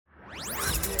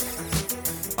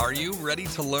Are you ready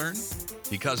to learn?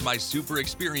 Because my super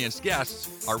experienced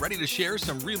guests are ready to share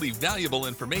some really valuable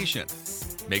information.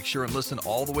 Make sure and listen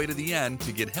all the way to the end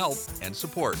to get help and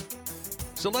support.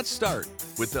 So let's start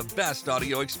with the best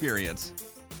audio experience.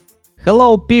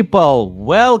 Hello people,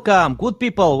 welcome, good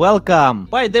people, welcome.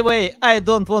 By the way, I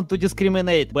don't want to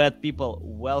discriminate, bad people,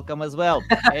 welcome as well.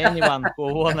 Anyone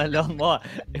who wanna learn more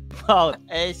about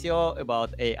SEO,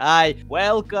 about AI,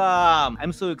 welcome.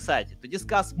 I'm so excited to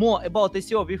discuss more about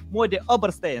SEO with Mordy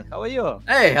Oberstein. How are you?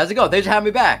 Hey, how's it going? Thanks for having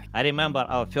me back. I remember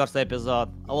our first episode,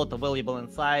 a lot of valuable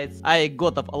insights. I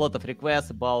got a lot of requests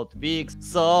about Wix,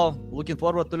 so looking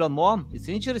forward to learn more. It's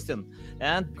interesting.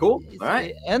 And cool. All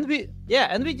right. And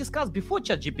we discussed before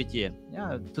ChatGPT.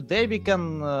 Yeah, today we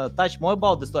can touch more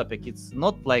about this topic. It's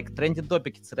not like trending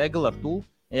topic; it's a regular tool.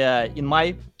 In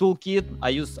my toolkit, I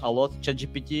use a lot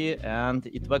ChatGPT, and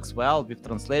it works well with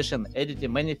translation,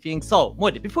 editing, many things. So,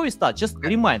 Mordy, before we start, just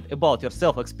remind about your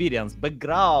self-experience,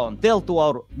 background. Tell to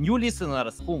our new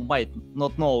listeners who might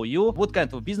not know you what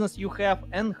kind of business you have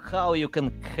and how you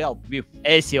can help with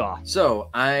SEO. So,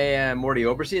 I am Mordy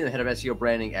Oberstein, the head of SEO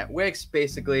branding at Wix.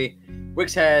 Basically,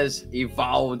 Wix has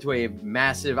evolved into a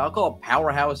massive, I'll call it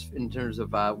powerhouse in terms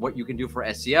of what you can do for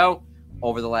SEO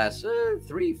over the last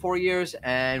 3-4 years,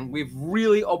 and we've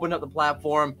really opened up the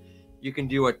platform. You can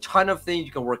do a ton of things.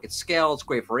 You can work at scale. It's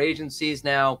great for agencies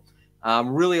now.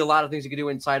 Really a lot of things you can do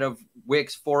inside of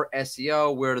Wix for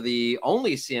SEO. We're the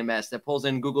only CMS that pulls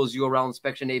in Google's URL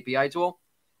inspection API tool,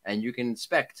 and you can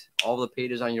inspect all the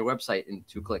pages on your website in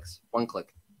 2 clicks. 1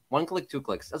 click, 2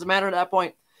 clicks. Doesn't matter at that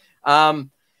point.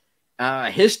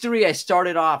 History, I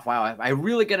started off, I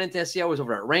really got into SEO. I was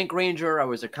over at Rank Ranger. I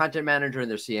was a content manager in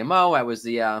their CMO. I was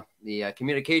the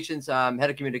communications, head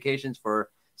of communications for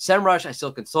SEMrush. I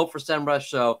still consult for SEMrush,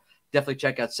 so definitely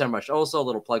check out SEMrush also, a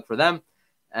little plug for them.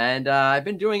 And I've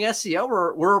been doing SEO.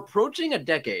 We're approaching a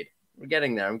decade. We're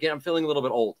getting there. I'm feeling a little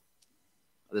bit old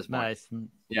at this point. Nice.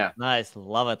 Yeah. Nice.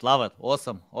 Love it.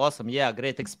 Awesome. Yeah,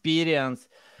 great experience.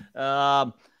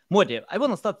 Mordy, I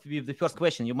want to start with the first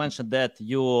question. You mentioned that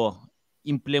you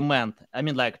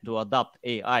to adapt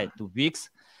AI to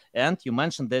Wix, and you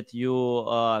mentioned that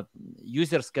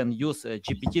users can use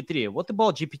GPT-3. What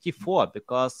about GPT-4?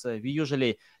 Because we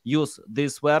usually use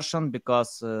this version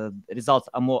because results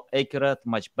are more accurate,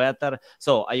 much better.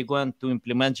 So, are you going to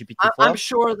implement GPT-4? I'm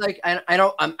sure.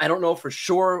 I don't know for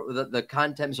sure the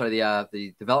content or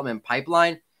the development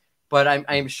pipeline, but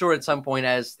I'm sure at some point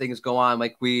as things go on,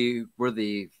 like we're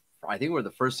the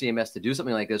first CMS to do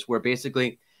something like this, where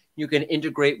basically you can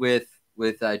integrate with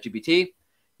GPT.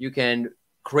 You can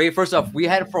create, first off, we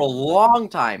had it for a long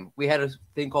time. We had a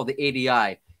thing called the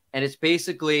ADI, and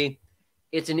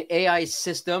it's an AI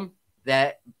system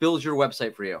that builds your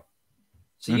website for you.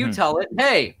 So you tell it,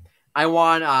 hey, I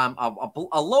want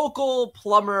a local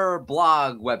plumber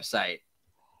blog website,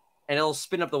 and it'll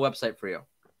spin up the website for you.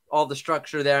 All the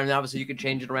structure there, and obviously you can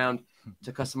change it around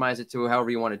to customize it to however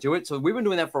you want to do it. So we've been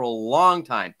doing that for a long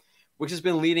time, which has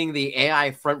been leading the AI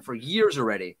front for years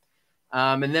already.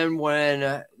 And then when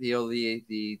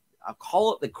I'll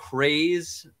call it the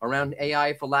craze around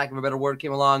AI, for lack of a better word,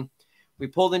 came along, we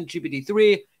pulled in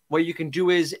GPT-3. What you can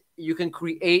do is you can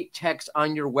create text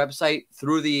on your website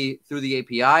through the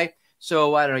API.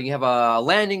 So I don't know, you have a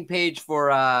landing page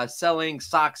for selling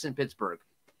socks in Pittsburgh,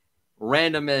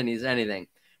 random anything.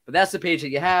 But that's the page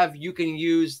that you have. You can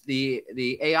use the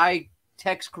AI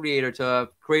text creator to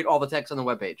create all the text on the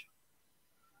webpage.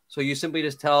 So you simply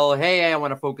just tell, hey, I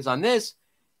want to focus on this,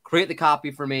 create the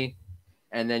copy for me,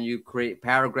 and then you create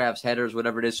paragraphs, headers,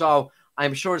 whatever it is. So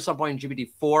I'm sure at some point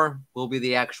GPT-4 will be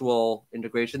the actual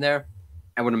integration there.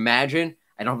 I would imagine.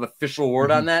 I don't have an official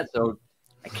word on that, so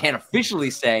I can't officially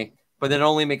say, but it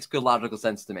only makes good logical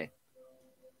sense to me.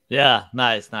 Yeah,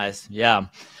 nice. Yeah.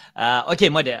 Okay,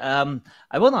 Mordy,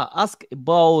 I want to ask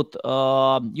about,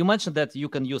 you mentioned that you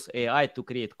can use AI to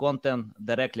create content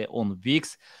directly on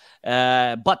Wix,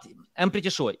 but I'm pretty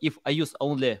sure if I use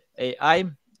only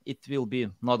AI, it will be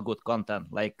not good content.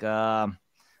 Like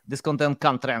this content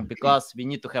can't rank because we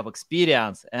need to have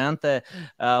experience. And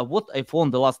what I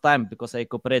found the last time, because I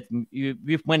cooperate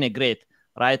with many great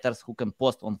writers who can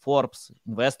post on Forbes,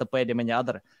 Investopedia, many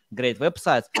other great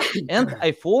websites, and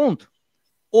I found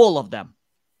all of them,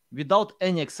 without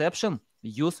any exception,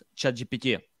 use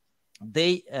ChatGPT.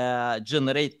 They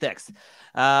generate text.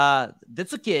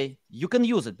 That's okay. You can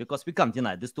use it because we can't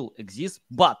deny this tool exists.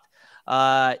 But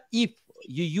if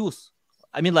you use,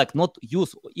 not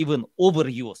use, even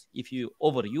overuse, if you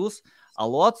overuse a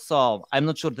lot, so I'm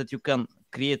not sure that you can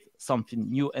create something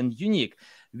new and unique.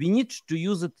 We need to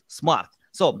use it smart.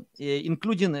 So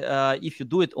including if you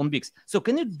do it on Wix. So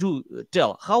can you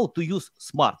tell how to use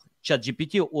smart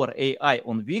ChatGPT or AI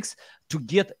on Wix to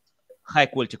get high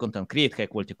quality content, create high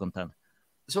quality content?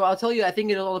 So I'll tell you, I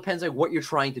think it all depends on what you're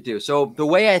trying to do. So the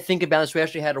way I think about this, we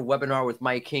actually had a webinar with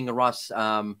Mike King and Russ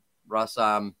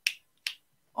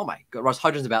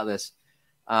Hudgens about this.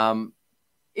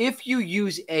 If you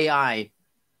use AI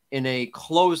in a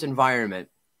closed environment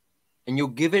and you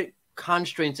give it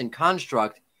constraints and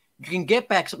construct, you can get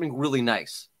back something really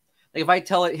nice. Like if I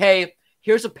tell it, hey,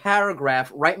 here's a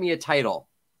paragraph, write me a title.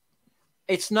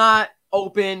 It's not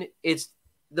open.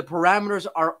 The parameters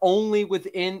are only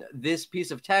within this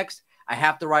piece of text. I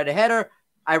have to write a header.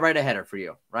 I write a header for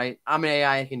you, right? I'm an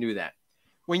AI, I can do that.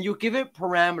 When you give it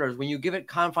parameters, when you give it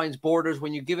confines, borders,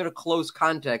 when you give it a closed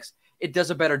context, it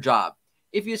does a better job.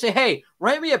 If you say, hey,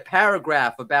 write me a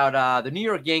paragraph about the New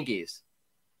York Yankees.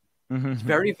 It's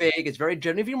very vague. It's very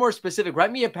general. If you're more specific,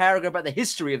 write me a paragraph about the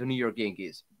history of the New York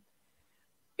Yankees.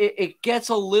 It gets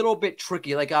a little bit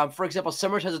tricky. Like, for example,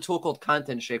 Semrush has a tool called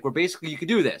Content Shake where basically you can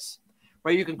do this,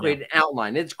 right? You can create an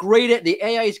outline. It's great the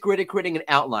AI is great at creating an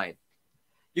outline.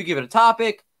 You give it a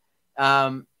topic.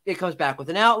 It comes back with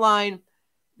an outline.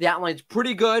 The outline's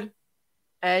pretty good.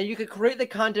 And you can create the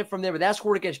content from there, but that's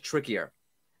where it gets trickier.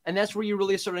 And that's where you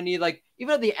really sort of need, like,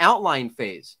 even at the outline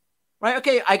phase, right?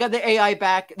 Okay, I got the AI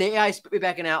back. The AI spit me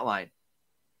back an outline.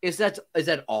 Is that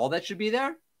all that should be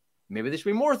there? Maybe there should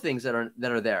be more things that are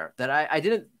there that I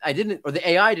didn't, or the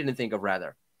AI didn't think of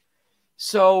rather.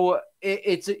 So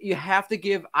you have to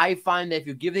give. I find that if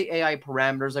you give the AI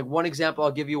parameters, like one example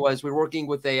I'll give you was we're working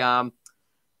with they're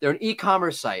an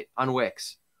e-commerce site on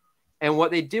Wix, and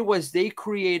what they did was they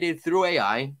created through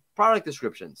AI product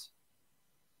descriptions,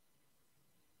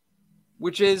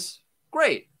 which is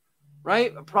great,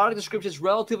 right? A product description is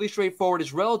relatively straightforward.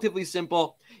 It's relatively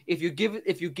simple. If you give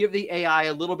the AI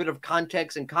a little bit of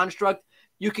context and construct,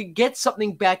 you can get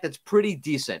something back that's pretty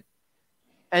decent.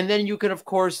 And then you can, of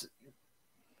course,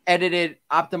 edit it,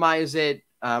 optimize it,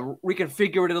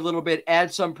 reconfigure it a little bit,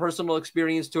 add some personal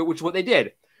experience to it, which is what they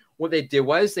did. What they did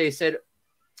was they said,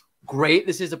 great,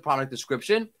 this is a product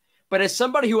description. But as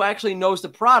somebody who actually knows the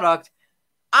product,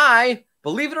 I,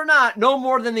 believe it or not, know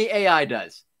more than the AI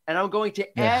does. And I'm going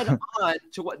to add on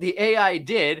to what the AI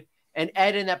did and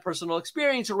add in that personal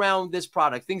experience around this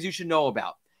product, things you should know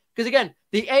about. Because again,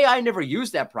 the AI never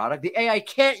used that product. The AI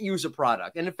can't use a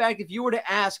product. And in fact, if you were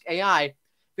to ask AI,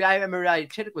 I remember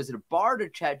was it a Bard or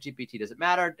ChatGPT? Does it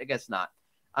matter? I guess not.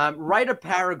 Write a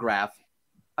paragraph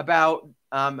about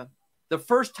the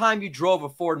first time you drove a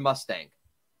Ford Mustang.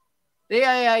 The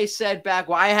AI said back,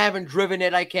 well, I haven't driven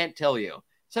it. I can't tell you. I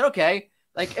said, okay.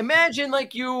 Like, imagine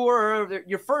like you were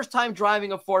your first time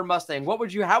driving a Ford Mustang. How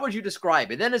would you describe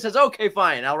it? Then it says, okay,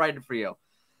 fine. I'll write it for you.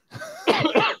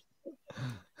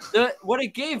 What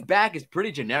it gave back is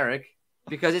pretty generic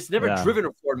because it's never driven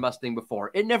a Ford Mustang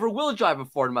before. It never will drive a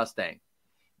Ford Mustang.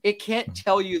 It can't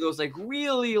tell you those like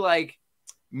really like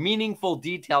meaningful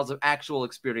details of actual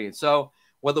experience. So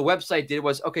what the website did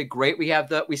was, okay, great. We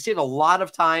saved a lot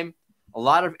of time, a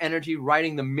lot of energy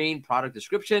writing the main product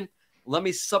description. Let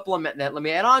me supplement that. Let me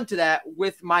add on to that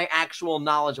with my actual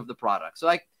knowledge of the product. So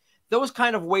like those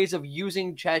kind of ways of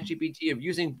using ChatGPT, of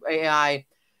using AI,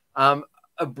 of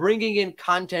bringing in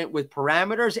content with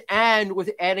parameters and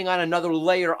with adding on another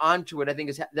layer onto it, I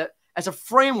think is that as a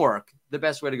framework, the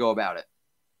best way to go about it.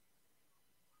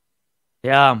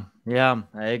 Yeah,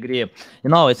 I agree. You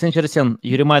know, it's interesting.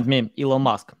 You remind me Elon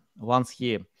Musk. Once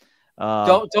he you're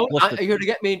gonna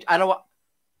get me.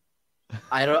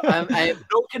 I have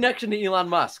no connection to Elon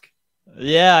Musk.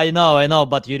 Yeah, I know,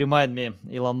 but you remind me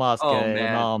Elon Musk. Oh,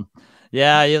 man.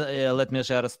 Let me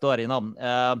share a story.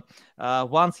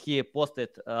 Once he posted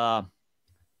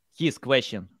his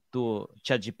question to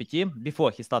ChatGPT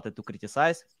before he started to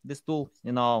criticize this tool,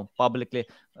 publicly.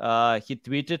 He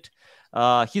tweeted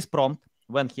his prompt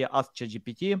when he asked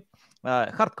ChatGPT,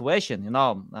 hard question.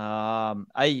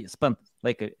 I spent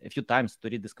like a few times to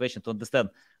read this question to understand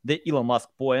the Elon Musk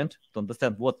point, to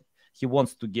understand what he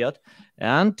wants to get.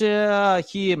 And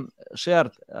he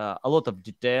shared a lot of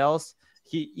details.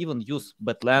 He even used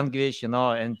bad language, and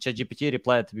ChatGPT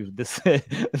replied with this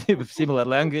with similar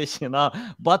language,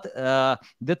 But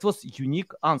that was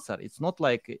unique answer. It's not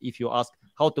like if you ask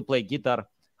how to play guitar,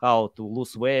 how to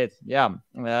lose weight.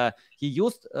 He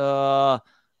used a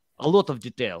lot of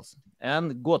details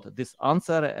and got this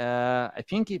answer. I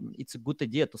think it's a good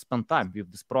idea to spend time with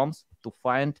these prompts to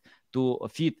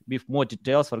feed with more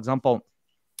details. For example,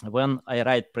 when I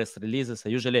write press releases, I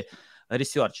usually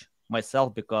research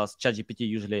myself because ChatGPT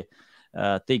usually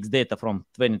takes data from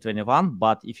 2021,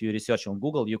 but if you research on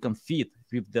Google, you can feed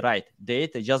with the right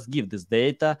data. Just give this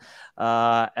data,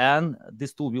 and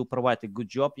this tool will provide a good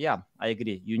job. Yeah, I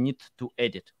agree. You need to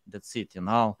edit. That's it,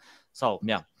 So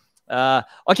yeah.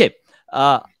 Okay.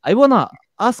 I wanna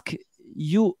ask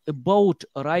you about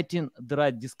writing the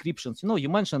right descriptions. You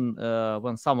mentioned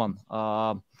when someone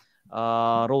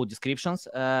wrote descriptions,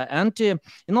 and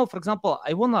for example,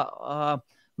 I wanna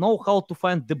know how to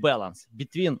find the balance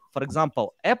between, for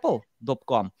example,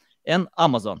 apple.com and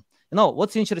Amazon.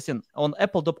 What's interesting on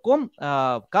apple.com,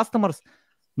 customers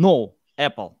know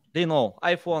Apple. They know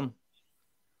iPhone,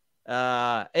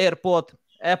 AirPod,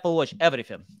 Apple Watch,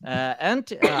 everything.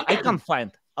 And I can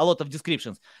find a lot of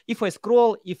descriptions. If I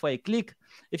scroll, if I click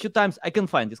a few times, I can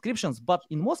find descriptions. But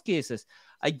in most cases,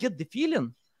 I get the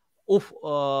feeling of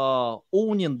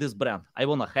owning this brand. I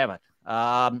want to have it.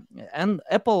 And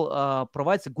Apple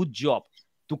provides a good job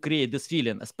to create this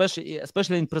feeling,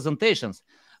 especially in presentations.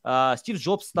 Steve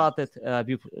Jobs started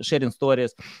with sharing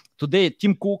stories. Today,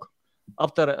 Tim Cook,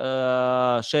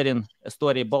 after sharing a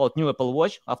story about new Apple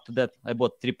Watch, after that, I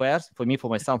bought 3 pairs for me, for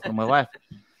my son, for my wife.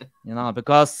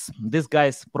 Because these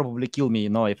guys probably kill me,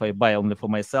 if I buy only for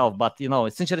myself. But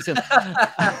it's interesting.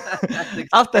 That's an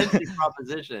expensive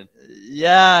proposition.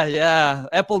 Yeah.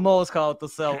 Apple knows how to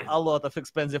sell a lot of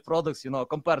expensive products,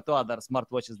 compared to other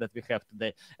smartwatches that we have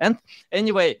today. And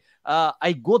anyway,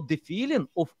 I got the feeling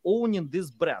of owning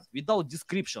this brand without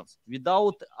descriptions,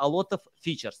 without a lot of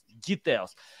features,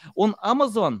 details. On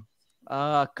Amazon,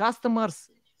 customers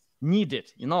need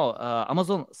it.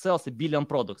 Amazon sells 1 billion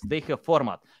products. They have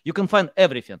format. You can find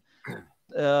everything.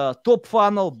 Top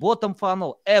funnel, bottom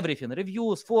funnel, everything.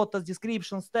 Reviews, photos,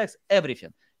 descriptions, text,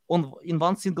 everything in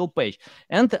one single page.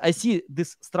 And I see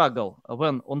this struggle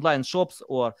when online shops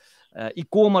or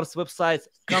e-commerce websites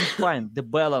can't find the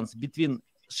balance between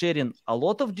sharing a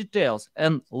lot of details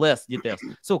and less details.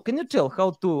 So can you tell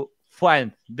how to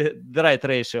find the right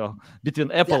ratio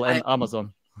between Apple and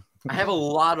Amazon? I have a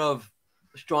lot of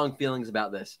strong feelings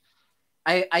about this.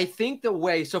 I think the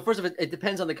way, so first of all, it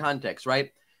depends on the context,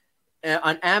 right?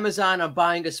 On Amazon, I'm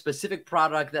buying a specific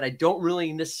product that I don't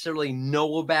really necessarily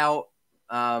know about.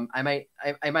 I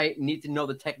might need to know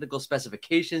the technical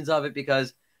specifications of it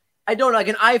because I don't, like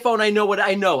an iPhone. I know what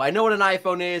an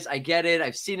iPhone is. I get it.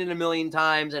 I've seen it a million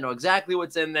times. I know exactly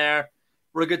what's in there.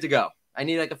 We're good to go. I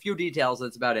need like a few details.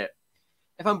 That's about it.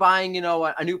 If I'm buying,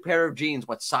 a new pair of jeans,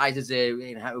 what size is it?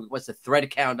 What's the thread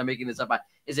count? I'm making this up.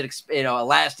 Is it,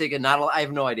 elastic and not? I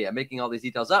have no idea. I'm making all these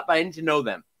details up, but I need to know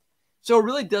them. So it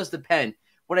really does depend.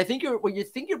 What you think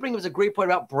you're bringing up is a great point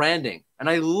about branding, and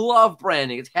I love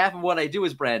branding. It's half of what I do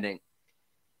is branding.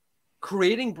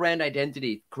 Creating brand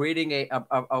identity, creating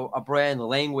a brand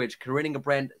language, creating a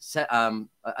brand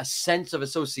a sense of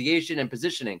association and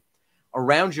positioning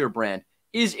around your brand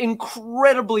is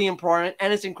incredibly important,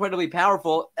 and it's incredibly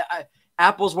powerful.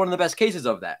 Apple's one of the best cases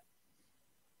of that,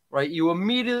 right? You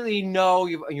immediately know,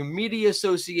 you have immediate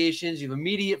associations, you have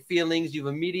immediate feelings, you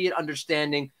have immediate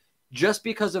understanding just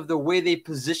because of the way they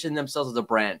position themselves as a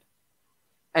brand.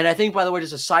 And I think, by the way,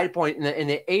 just a side point, in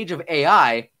the age of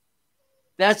AI,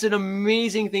 that's an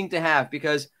amazing thing to have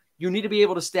because you need to be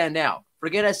able to stand out.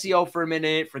 Forget SEO for a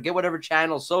minute, forget whatever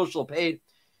channel, social, paid.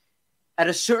 At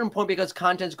a certain point, because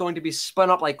content's going to be spun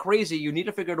up like crazy, you need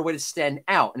to figure out a way to stand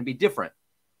out and be different.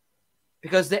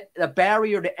 Because the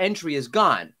barrier to entry is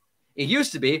gone. It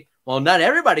used to be, well, not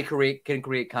everybody can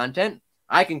create content.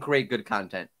 I can create good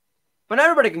content. But not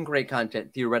everybody can create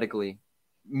content, theoretically.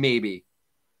 Maybe.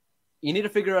 You need to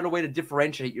figure out a way to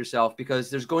differentiate yourself because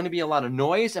there's going to be a lot of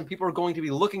noise and people are going to be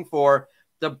looking for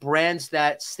the brands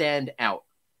that stand out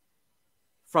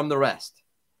from the rest.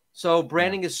 So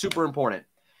branding is super important.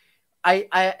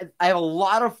 I have a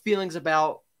lot of feelings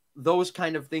about those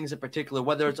kind of things in particular,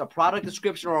 whether it's a product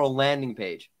description or a landing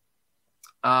page.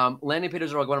 Landing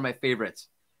pages are like one of my favorites.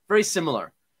 Very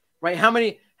similar, right?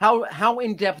 How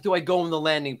in-depth do I go on the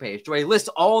landing page? Do I list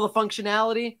all the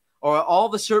functionality or all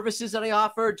the services that I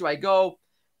offer? Do I go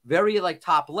very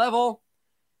top level?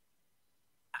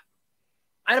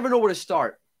 I never know where to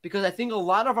start because I think a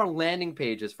lot of our landing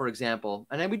pages, for example,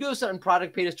 and we do this on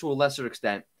product pages to a lesser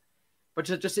extent, but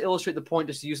just to illustrate the point,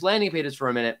 just to use landing pages for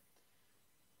a minute,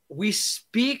 we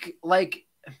speak like,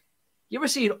 you ever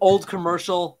see an old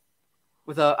commercial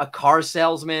with a car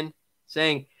salesman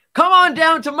saying, come on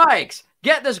down to Mike's,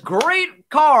 get this great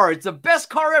car. It's the best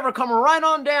car ever. Come right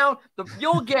on down.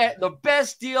 You'll get the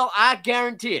best deal. I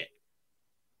guarantee it.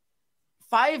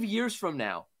 5 years from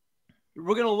now,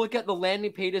 we're going to look at the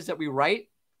landing pages that we write.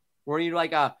 We're going to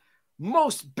like a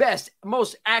most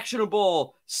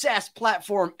actionable SaaS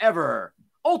platform ever.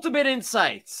 Ultimate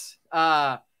insights.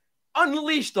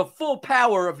 unleash the full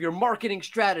power of your marketing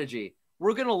strategy.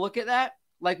 We're going to look at that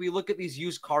like we look at these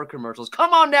used car commercials.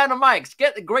 Come on down to Mike's,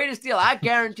 get the greatest deal. I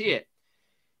guarantee it.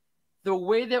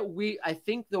 I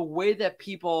think the way that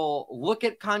people look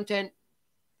at content,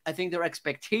 I think their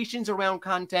expectations around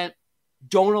content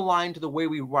don't align to the way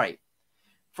we write.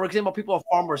 For example, people are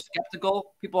far more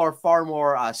skeptical. People are far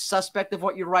more suspect of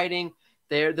what you're writing.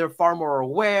 They're far more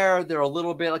aware. They're a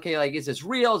little bit, okay, like, is this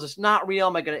real? Is this not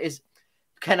real?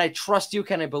 Can I trust you?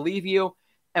 Can I believe you?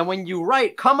 And when you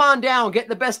write, come on down, get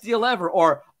the best deal ever,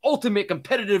 or ultimate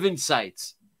competitive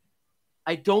insights,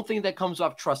 I don't think that comes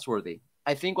off trustworthy.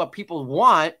 I think what people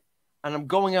want, and I'm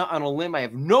going out on a limb, I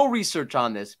have no research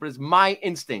on this, but it's my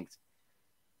instinct.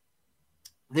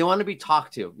 They want to be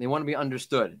talked to. They want to be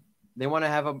understood. They want to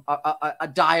have a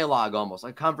dialogue almost,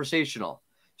 like conversational.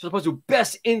 So as opposed to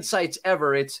best insights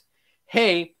ever, it's,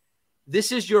 hey,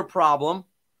 this is your problem.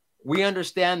 We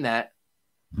understand that.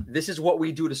 This is what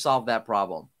we do to solve that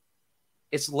problem.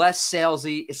 It's less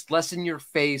salesy. It's less in your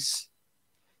face.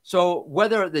 So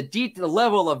whether the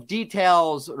level of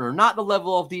details or not the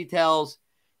level of details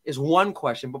is one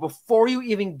question. But before you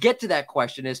even get to that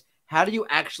question is, how do you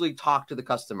actually talk to the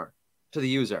customer, to the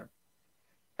user?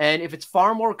 And if it's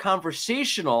far more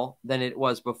conversational than it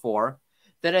was before,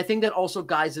 then I think that also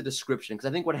guides the description. Because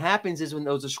I think what happens is when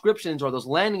those descriptions or those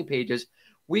landing pages,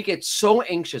 we get so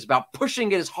anxious about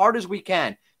pushing it as hard as we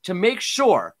can to make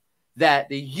sure that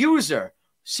the user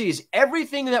sees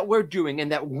everything that we're doing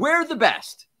and that we're the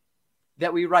best,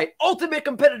 that we write ultimate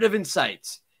competitive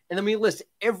insights. And then we list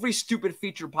every stupid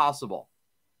feature possible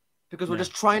because we're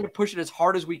just trying to push it as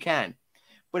hard as we can.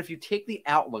 But if you take the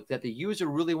outlook that the user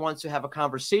really wants to have a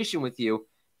conversation with you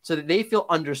so that they feel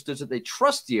understood, so they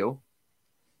trust you,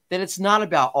 then it's not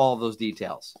about all of those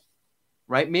details,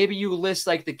 right? Maybe you list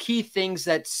like the key things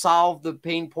that solve the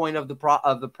pain point of the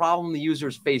problem the user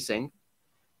is facing.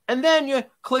 And then you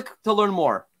click to learn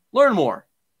more.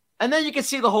 And then you can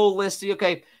see the whole list.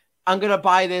 Okay, I'm going to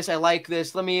buy this. I like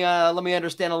this. Let me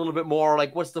understand a little bit more.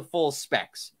 Like, what's the full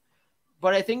specs?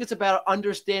 But I think it's about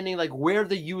understanding like where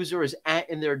the user is at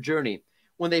in their journey.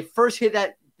 When they first hit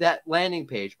that landing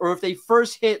page, or if they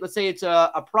first hit, let's say it's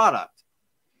a product,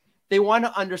 they want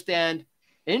to understand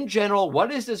in general,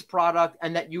 what is this product,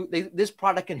 and that this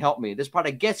product can help me. This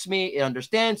product gets me. It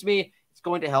understands me. It's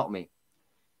going to help me.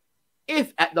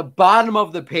 If at the bottom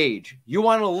of the page, you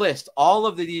want to list all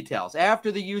of the details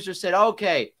after the user said,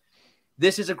 okay,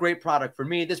 this is a great product for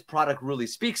me. This product really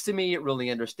speaks to me. It really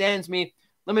understands me.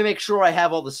 Let me make sure I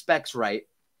have all the specs right.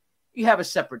 You have a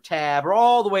separate tab, or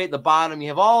all the way at the bottom, you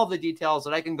have all the details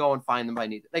that I can go and find them if I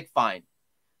need it. Like, fine.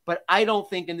 But I don't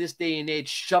think in this day and age,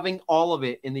 shoving all of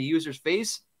it in the user's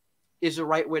face is the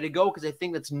right way to go, because I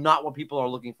think that's not what people are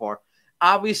looking for.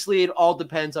 Obviously, it all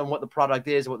depends on what the product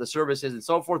is, what the service is, and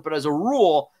so forth. But as a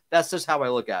rule, that's just how I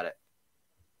look at it.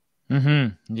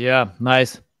 Mm-hmm. Yeah,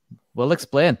 nice. Well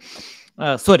explained.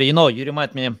 Sorry, you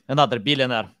remind me of another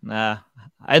billionaire.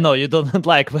 I know you don't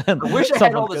like when. I wish I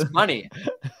had all this money.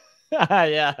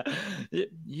 Yeah,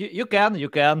 you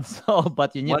can. So,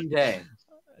 but you need one day.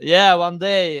 Yeah, one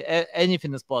day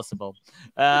anything is possible.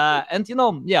 And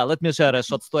let me share a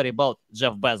short story about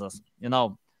Jeff Bezos.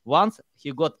 Once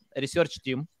he got a research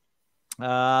team,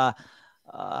 and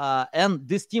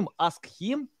this team asked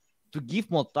him to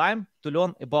give more time to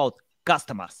learn about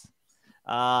customers,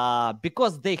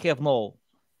 because they have no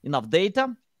enough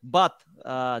data. But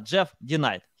Jeff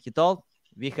denied. He told,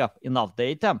 we have enough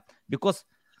data, because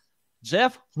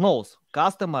Jeff knows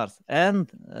customers, and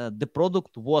the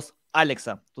product was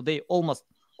Alexa. Today, almost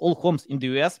all homes in the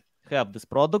US have this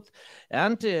product,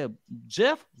 and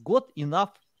Jeff got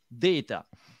enough data.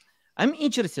 I'm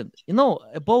interested,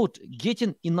 about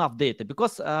getting enough data,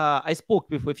 because I spoke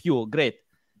with a few great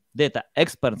data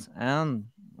experts, and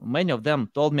many of them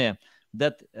told me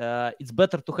that it's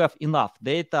better to have enough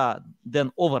data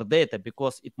than over data,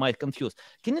 because it might confuse.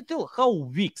 Can you tell how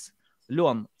Wix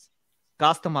learn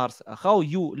customers, how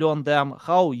you learn them,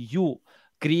 how you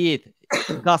create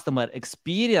customer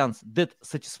experience that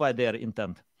satisfy their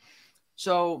intent?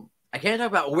 So I can't talk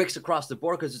about Wix across the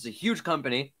board because it's a huge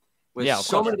company with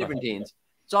so many different teams.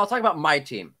 So I'll talk about my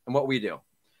team and what we do.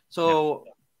 So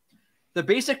the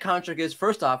basic contract is,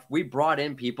 first off, we brought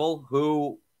in people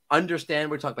who understand,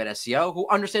 we talk about SEO, who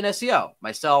understand SEO.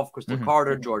 Myself, Crystal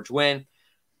Carter, George Wynn.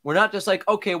 We're not just like,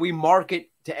 okay, we market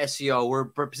to SEO. We're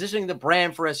positioning the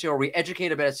brand for SEO. We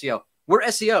educate about SEO. We're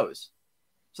SEOs.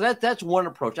 So that's one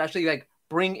approach. Actually, like,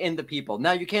 bring in the people.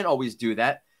 Now, you can't always do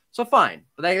that. So fine.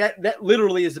 But that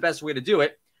literally is the best way to do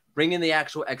it. Bring in the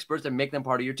actual experts and make them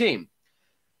part of your team.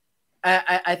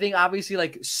 I think obviously,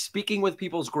 like, speaking with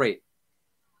people is great.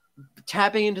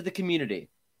 tapping into the community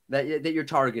that you're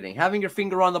targeting, having your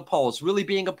finger on the pulse, really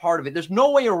being a part of it. There's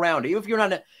no way around it. Even if you're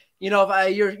not,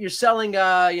 if you're selling,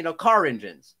 car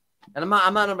engines, and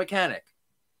I'm not a mechanic.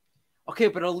 Okay,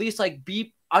 but at least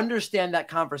understand that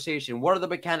conversation. What are the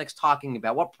mechanics talking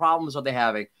about? What problems are they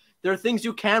having? There are things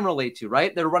you can relate to,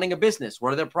 right? They're running a business.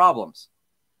 What are their problems?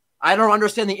 I don't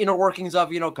understand the inner workings of,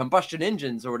 combustion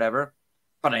engines or whatever,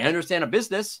 but I understand a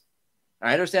business.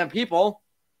 I understand people.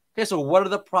 Okay, so what are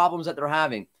the problems that they're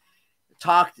having?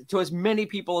 Talk to as many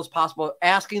people as possible.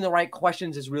 Asking the right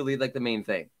questions is really the main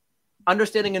thing.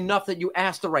 Understanding enough that you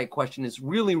ask the right question is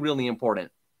really, really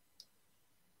important.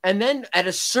 And then at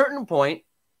a certain point,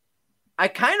 I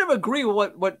kind of agree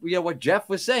with what Jeff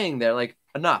was saying there,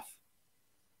 enough.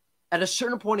 At a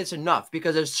certain point, it's enough,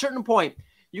 because at a certain point,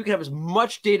 you can have as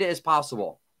much data as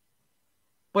possible.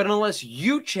 But unless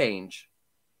you change,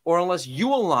 or unless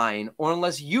you align, or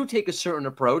unless you take a certain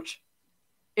approach,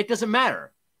 it doesn't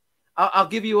matter. I'll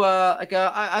give you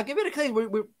I'll give you a case.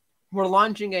 We're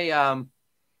launching a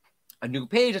new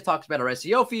page that talks about our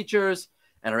SEO features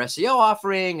and our SEO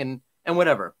offering and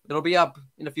whatever. It'll be up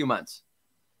in a few months.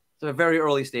 So very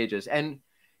early stages. And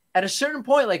at a certain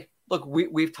point, look,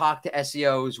 we've talked to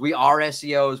SEOs. We are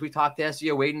SEOs. We talk to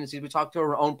SEO agencies. We talk to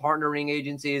our own partnering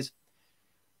agencies.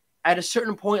 At a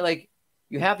certain point,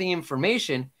 you have the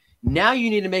information. Now you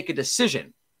need to make a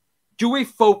decision. Do we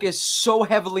focus so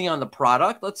heavily on the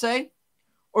product, let's say,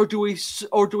 or do we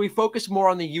focus more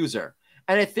on the user?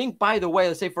 And I think, by the way,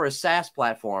 let's say for a SaaS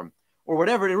platform or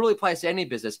whatever, it really applies to any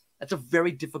business. That's a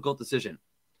very difficult decision,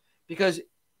 because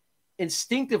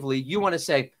instinctively you want to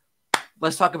say,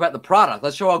 let's talk about the product.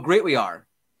 Let's show how great we are.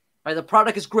 Right? The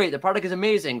product is great. The product is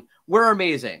amazing. We're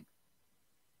amazing.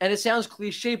 And it sounds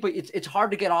cliche, but it's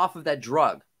hard to get off of that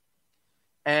drug.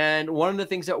 And one of the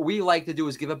things that we like to do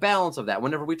is give a balance of that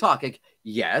whenever we talk.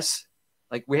 Yes,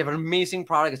 we have an amazing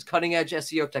product. It's cutting edge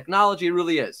SEO technology. It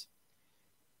really is.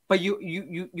 But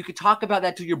you could talk about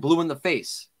that till you're blue in the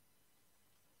face.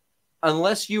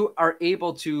 Unless you are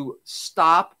able to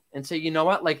stop and say, you know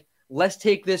what, let's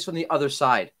take this from the other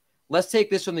side. Let's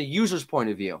take this from the user's point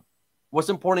of view. What's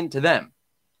important to them?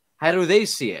 How do they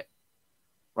see it?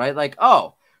 Right?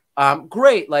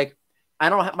 Great. I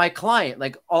don't have my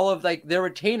client, all of their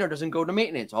retainer doesn't go to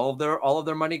maintenance. All of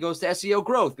their money goes to SEO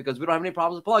growth because we don't have any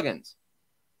problems with plugins.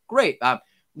 Great.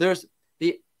 There's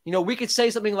we could say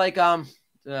something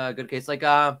good case,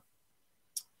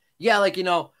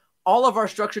 all of our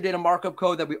structured data markup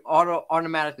code that we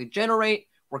automatically generate,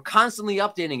 we're constantly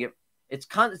updating it. It's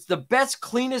the best,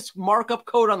 cleanest markup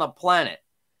code on the planet.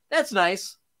 That's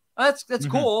nice. That's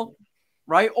cool,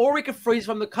 right? Or we could phrase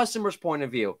from the customer's point of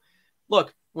view.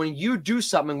 Look, when you do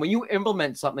something, when you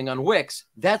implement something on Wix,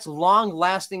 that's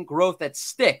long-lasting growth that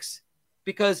sticks,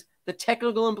 because the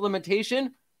technical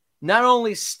implementation not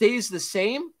only stays the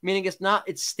same, meaning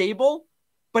it's stable,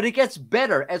 but it gets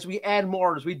better as we add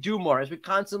more, as we do more, as we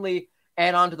constantly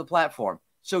add on to the platform.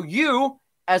 So you,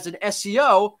 as an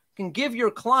SEO, can give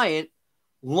your client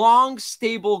long,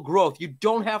 stable growth. You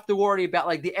don't have to worry about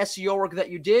the SEO work that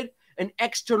you did. An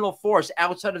external force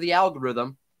outside of the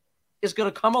algorithm is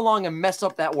going to come along and mess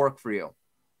up that work for you.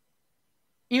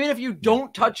 Even if you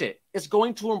don't touch it, it's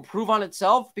going to improve on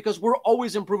itself, because we're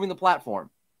always improving the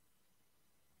platform.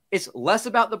 It's less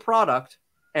about the product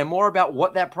and more about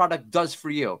what that product does for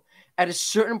you. At a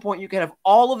certain point, you can have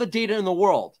all of the data in the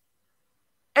world,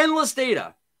 endless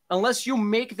data. Unless you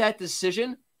make that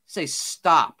decision, say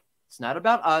stop. It's not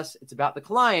about us. It's about the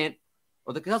client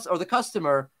or the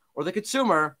customer or the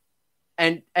consumer,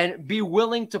 and be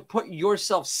willing to put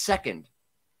yourself second.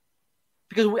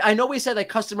 Because I know we said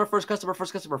customer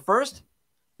first.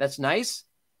 That's nice,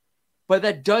 but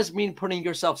that does mean putting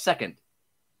yourself second.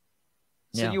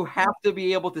 So you have to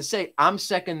be able to say, I'm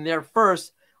second, they're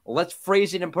first. Let's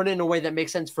phrase it and put it in a way that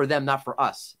makes sense for them, not for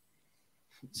us.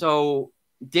 So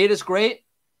data's great,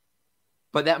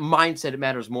 but that mindset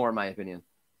matters more, in my opinion.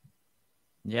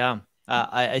 Yeah,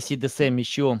 I see the same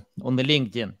issue on the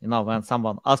LinkedIn. When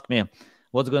someone asks me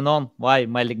what's going on, why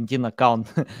my LinkedIn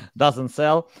account doesn't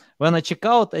sell. When I check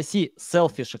out, I see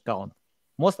selfish account.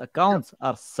 Most accounts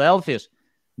are selfish.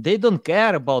 They don't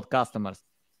care about customers.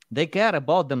 They care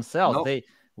about themselves. Nope. They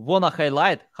want to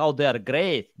highlight how they are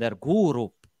great. They're guru,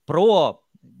 pro.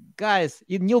 Guys,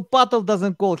 Neil Patel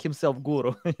doesn't call himself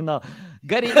guru.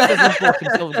 Gary doesn't call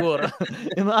himself guru.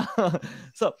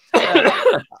 So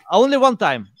only one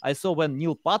time I saw when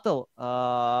Neil Patel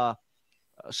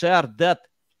shared that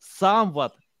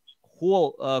someone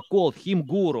called him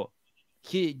guru.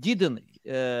 He didn't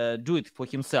do it for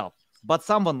himself, but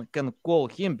someone can call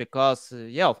him because,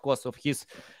 of course, of his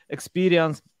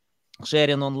experience,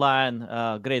 sharing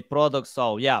online, great products.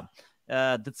 So yeah,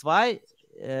 that's why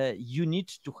you need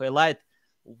to highlight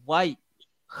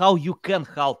how you can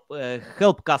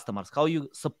help customers, how you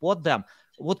support them,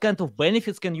 what kind of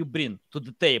benefits can you bring to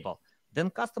the table. Then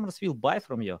customers will buy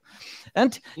from you.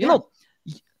 And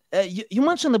you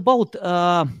mentioned about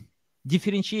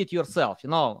differentiate yourself,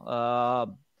 and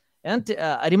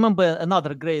I remember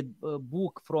another great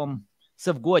book from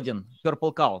Seth Godin,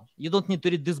 Purple Cow. You don't need to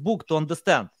read this book to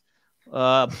understand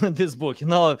this book.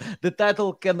 The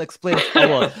title can explain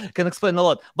a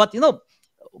lot. But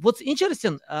what's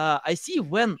interesting, I see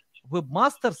when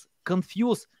webmasters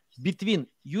confuse between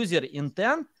user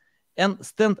intent and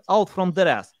stand out from the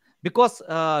rest, because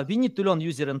we need to learn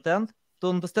user intent to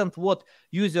understand what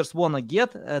users want to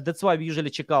get. That's why we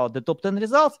usually check out the top 10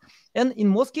 results. And in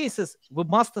most cases,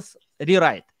 webmasters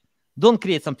rewrite. Don't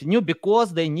create something new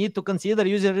because they need to consider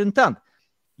user intent.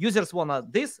 Users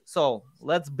want this, so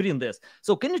let's bring this.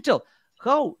 So can you tell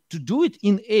how to do it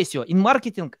in SEO? In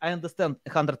marketing, I understand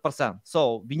 100%.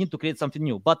 So we need to create something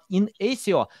new. But in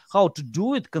SEO, how to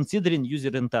do it considering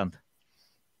user intent?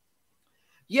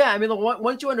 Yeah, I mean,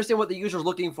 once you understand what the user is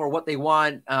looking for, what they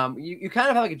want, you kind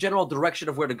of have like a general direction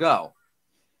of where to go.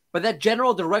 But that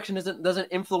general direction doesn't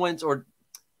influence or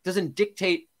doesn't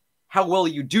dictate how well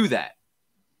you do that.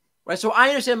 Right? So I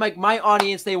understand, like, my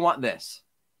audience, they want this.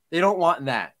 They don't want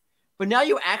that. But now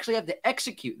you actually have to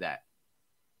execute that.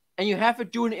 And you have to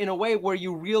do it in a way where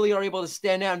you really are able to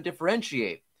stand out and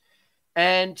differentiate.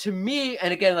 And to me,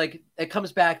 and again, like, it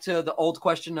comes back to the old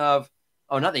question of,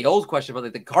 not the old question, but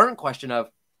like the current question of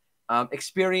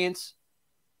experience,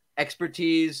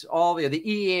 expertise, all the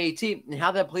EAT, and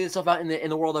how that plays itself out in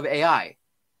the world of AI.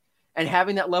 And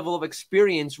having that level of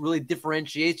experience really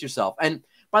differentiates yourself. And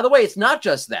by the way, it's not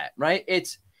just that, right?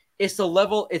 It's the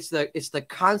level, it's the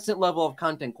constant level of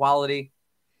content quality,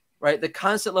 right? The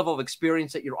constant level of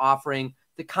experience that you're offering,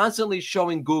 the constantly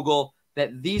showing Google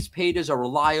that these pages are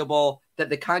reliable, that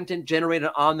the content generated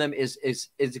on them is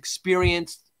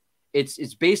experienced,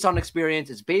 it's based on experience,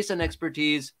 it's based on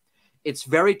expertise, it's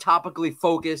very topically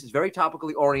focused, it's very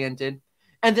topically oriented.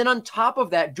 And then on top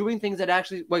of that, doing things that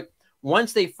actually, like,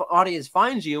 once the audience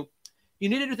finds you, you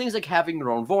need to do things like having your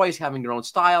own voice, having your own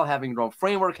style, having your own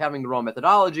framework, having your own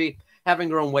methodology, having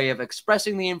your own way of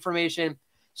expressing the information.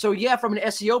 So yeah, from an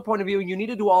SEO point of view, you need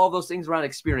to do all of those things around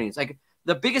experience. Like,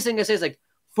 the biggest thing I say is, like,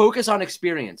 focus on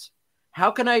experience.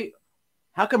 How can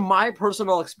my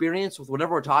personal experience with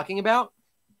whatever we're talking about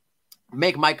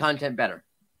make my content better?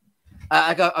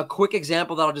 Like a quick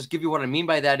example that I'll just give you what I mean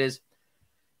by that is,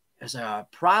 there's a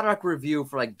product review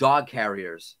for like dog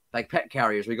carriers, like pet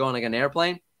carriers. We go on like an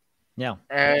airplane. Yeah.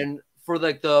 And for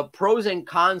like the pros and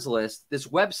cons list, this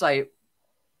website,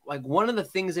 like, one of the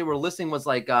things they were listing was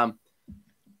like, what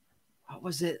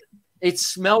was it? It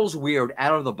smells weird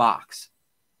out of the box.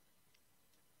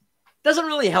 Doesn't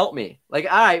really help me.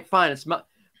 Like, all right, fine.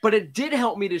 But it did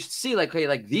help me to see, like, hey,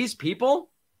 like, these people,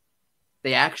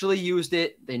 they actually used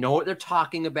it. They know what they're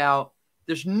talking about.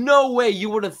 There's no way you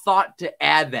would have thought to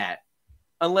add that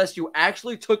unless you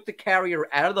actually took the carrier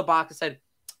out of the box and said,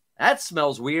 that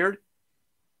smells weird.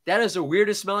 That is the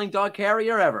weirdest smelling dog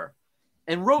carrier ever.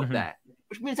 And wrote that,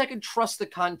 which means I can trust the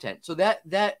content. So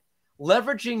that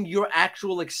leveraging your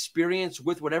actual experience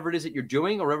with whatever it is that you're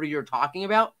doing or whatever you're talking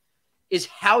about is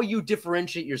how you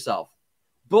differentiate yourself,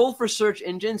 both for search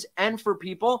engines and for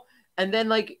people. And then,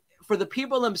 like, for the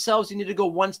people themselves, you need to go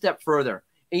one step further.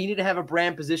 And you need to have a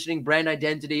brand positioning, brand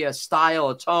identity, a style,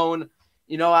 a tone.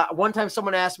 One time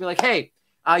someone asked me, like, hey,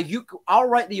 I'll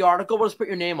write the article, we'll just put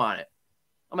your name on it.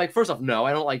 I'm like, first off, no,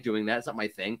 I don't like doing that. It's not my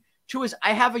thing. Two is,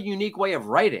 I have a unique way of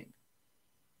writing.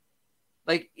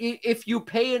 Like, if you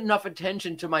pay enough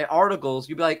attention to my articles,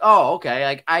 you'd be like, oh, okay,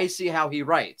 like, I see how he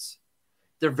writes.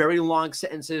 They're very long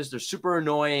sentences. They're super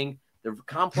annoying. They're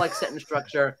complex sentence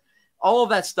structure. All of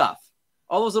that stuff.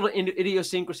 All those little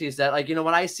idiosyncrasies that, like, when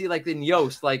I see, like, in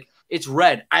Yoast, like, it's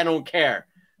red, I don't care.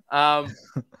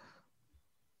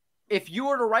 If you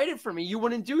were to write it for me, you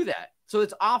wouldn't do that. So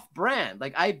it's off brand.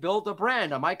 Like, I built a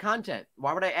brand on my content.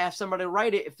 Why would I ask somebody to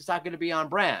write it if it's not going to be on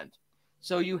brand?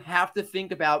 So you have to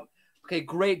think about, okay,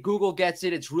 great, Google gets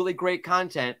it. It's really great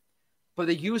content. But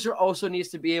the user also needs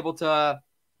to be able to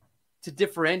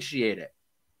differentiate it.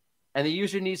 And the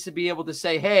user needs to be able to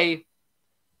say, hey,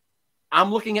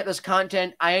 I'm looking at this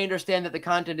content. I understand that the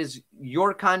content is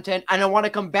your content, and I want to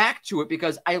come back to it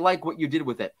because I like what you did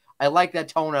with it. I like that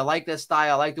tone. I like that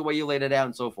style. I like the way you laid it out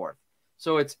and so forth.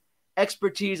 So it's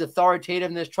expertise,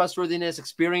 authoritativeness, trustworthiness,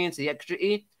 experience, the extra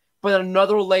E, but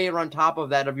another layer on top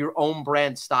of that of your own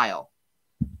brand style.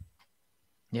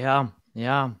 Yeah.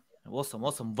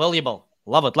 Awesome. Valuable.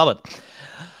 Love it.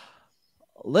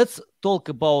 let's talk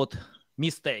about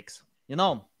mistakes.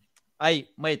 I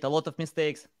made a lot of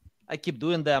mistakes. I keep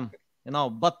doing them,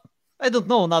 but I don't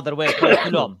know another way how to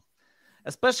learn.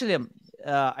 Especially,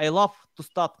 I love to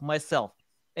start myself.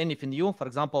 Anything new, for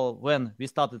example, when we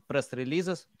started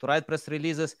to write press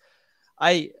releases,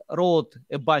 I wrote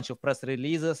a bunch of press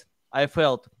releases. I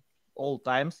failed all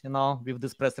times, with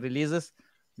these press releases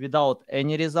without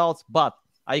any results, but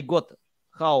I got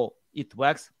how it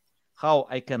works, how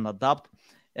I can adapt.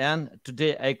 And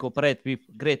today I cooperate with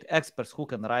great experts who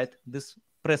can write these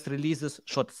press releases,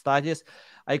 short studies.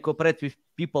 I cooperate with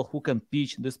people who can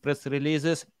pitch these press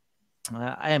releases.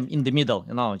 I am in the middle,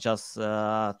 just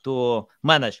to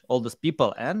manage all these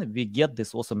people, and we get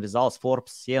these awesome results,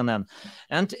 Forbes, CNN.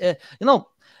 And,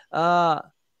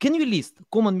 can you list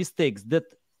common mistakes that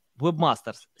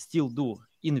webmasters still do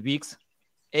in Wix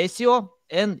SEO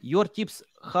and your tips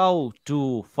how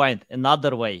to find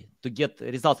another way to get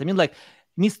results? I mean, like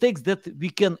mistakes that we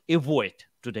can avoid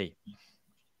today.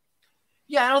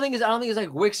 Yeah, I don't think it's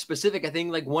like Wix specific. I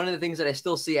think like one of the things that I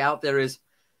still see out there is,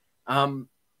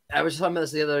 I was talking about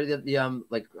this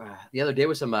the other day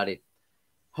with somebody.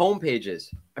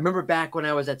 Homepages. I remember back when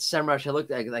I was at SEMrush, I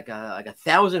looked at like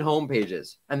 1,000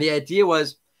 homepages, and the idea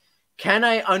was, can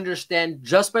I understand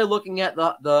just by looking at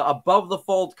the above the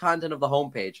fold content of the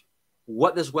homepage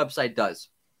what this website does?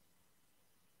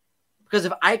 Because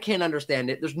if I can't understand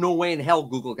it, there's no way in hell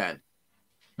Google can.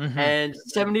 Mm-hmm. And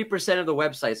 70% of the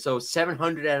websites, so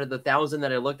 700 out of the 1,000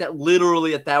 that I looked at,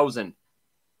 literally 1,000.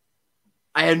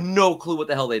 I had no clue what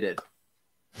the hell they did.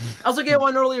 I was looking at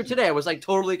one earlier today. I was like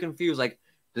totally confused. Like,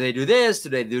 do they do this? Do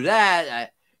they do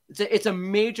that? It's a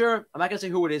major, I'm not going to say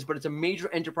who it is, but it's a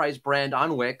major enterprise brand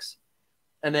on Wix.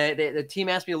 And the team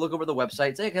asked me to look over the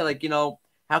website. Say, okay, like,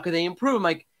 how can they improve? I'm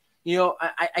like,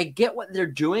 I get what they're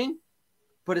doing,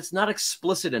 but it's not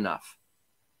explicit enough.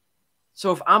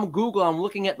 So if I'm Google, I'm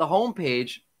looking at the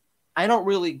homepage, I don't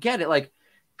really get it. Like,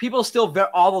 people still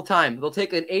all the time, they'll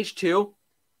take an H2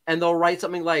 and they'll write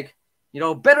something like,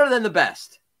 better than the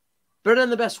best. Better than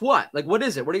the best what? Like, what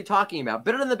is it? What are you talking about?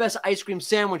 Better than the best ice cream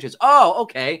sandwiches. Oh,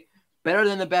 okay. Better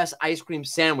than the best ice cream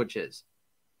sandwiches.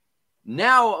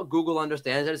 Now Google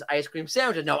understands that it's ice cream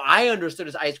sandwiches. Now I understood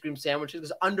it's ice cream sandwiches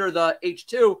because under the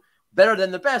H2, better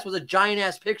than the best was a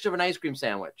giant-ass picture of an ice cream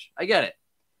sandwich. I get it.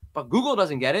 But Google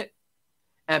doesn't get it.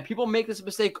 And people make this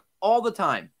mistake all the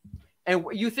time. And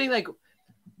you think like,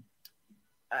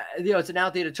 it's an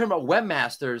outdated term, but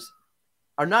webmasters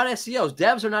are not SEOs.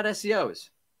 Devs are not SEOs.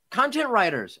 Content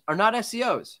writers are not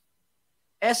SEOs.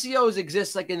 SEOs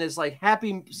exist like in this like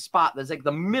happy spot that's like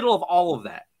the middle of all of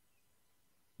that,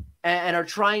 and are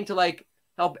trying to like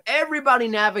help everybody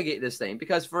navigate this thing.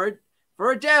 Because for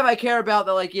a dev, I care about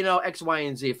the X, Y,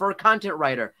 and Z. For a content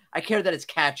writer, I care that it's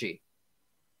catchy.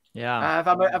 Yeah. If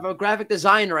I'm a graphic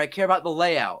designer, I care about the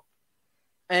layout.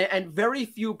 And very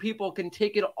few people can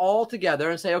take it all together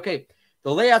and say, okay,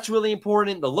 the layout's really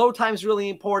important. The load time's really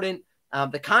important.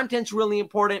 The content's really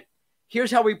important.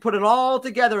 Here's how we put it all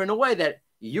together in a way that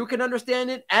you can understand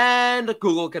it and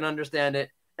Google can understand it.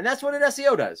 And that's what an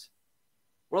SEO does.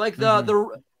 We're like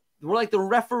we're like the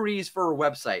referees for a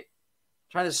website,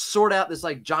 trying to sort out this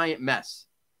like giant mess.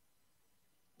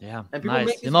 Yeah. And people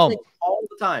make this mistake all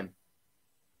the time.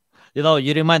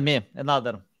 You remind me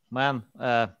another man.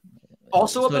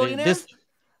 Also a billionaire?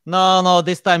 No,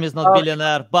 this time he's not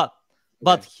billionaire, but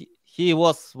he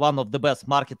was one of the best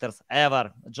marketers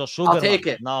ever. Josh Sugarman. I'll take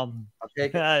it. No. I'll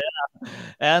take it. Yeah.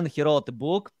 And he wrote a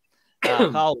book,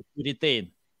 how to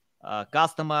retain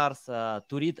customers, to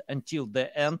read until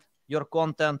the end your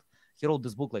content. He wrote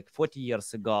this book like 40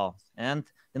 years ago. And,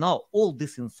 all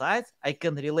these insights I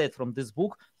can relate from this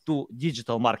book to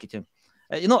digital marketing.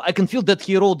 I can feel that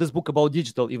he wrote this book about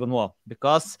digital even more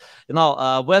because,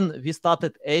 when we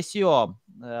started SEO,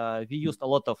 we used a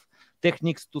lot of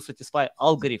techniques to satisfy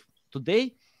algorithm.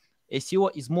 Today,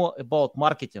 SEO is more about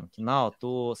marketing,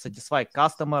 to satisfy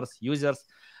customers, users.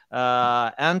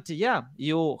 And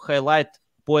you highlight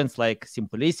points like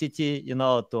simplicity,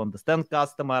 to understand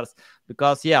customers.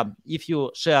 Because, if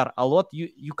you share a lot,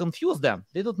 you confuse them.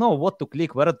 They don't know what to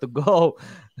click, where to go,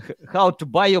 how to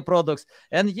buy your products.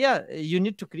 And, you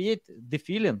need to create the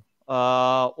feeling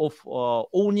of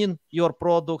owning your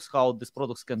products, how these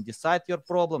products can decide your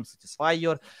problem, satisfy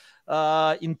your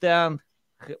intent,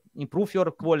 improve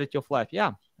your quality of life.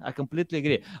 Yeah, I completely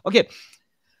agree. Okay.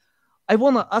 I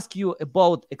want to ask you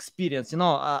about experience.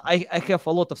 I have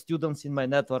a lot of students in my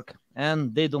network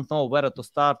and they don't know where to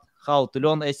start, how to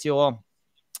learn SEO.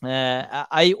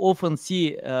 I often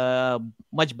see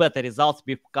much better results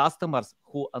with customers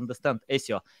who understand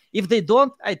SEO. If they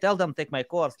don't, I tell them, take my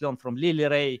course, learn from Lily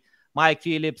Ray, Mike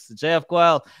Phillips, Jeff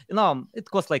Coyle. It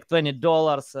costs like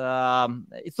 $20.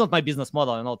 It's not my business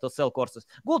model, to sell courses.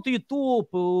 Go to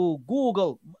YouTube,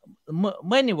 Google,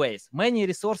 many ways, many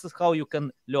resources how you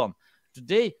can learn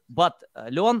today, but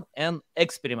learn and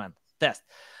experiment, test.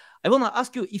 I want to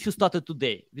ask you, if you started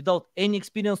today without any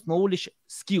experience, knowledge,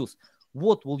 skills,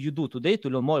 what will you do today to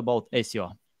learn more about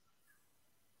SEO?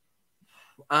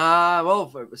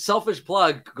 Well, selfish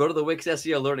plug, go to the Wix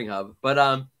SEO Learning Hub. But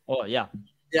oh yeah.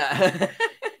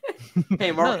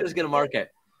 Hey, marketer's gonna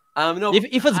market. No,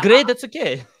 if it's great, that's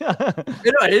okay.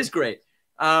 It is great.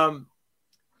 I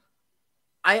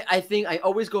think I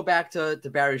always go back to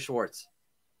Barry Schwartz.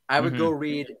 I would go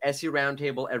read SEO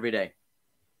Roundtable every day.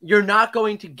 You're not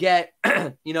going to get,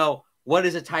 what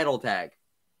is a title tag?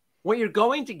 What you're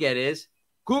going to get is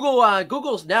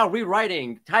Google's now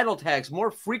rewriting title tags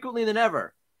more frequently than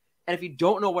ever. And if you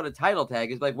don't know what a title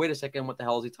tag is, like, wait a second, what the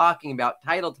hell is he talking about?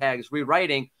 Title tags,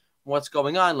 rewriting, what's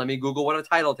going on? Let me Google what a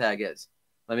title tag is.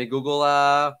 Let me Google,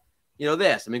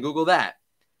 this. Let me Google that.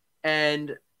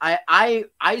 And when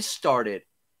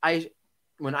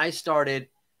I started,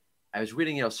 I was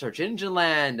reading, Search Engine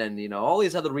Land and, all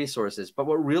these other resources. But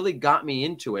what really got me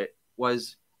into it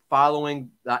was following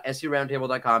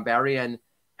SEOroundtable.com, Barry and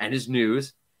his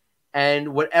news. And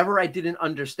whatever I didn't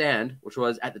understand, which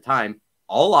was at the time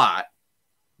a lot,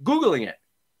 Googling it.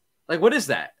 Like, what is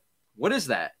that? What is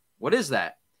that? What is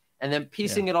that? And then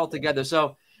piecing it all together.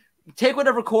 So take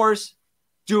whatever course,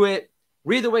 do it.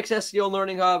 Read the Wix SEO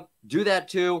Learning Hub. Do that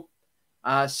too.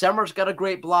 Semmer's got a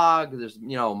great blog. There's,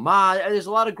 there's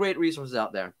a lot of great resources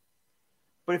out there.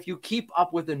 But if you keep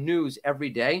up with the news every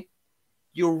day,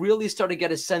 you'll really start to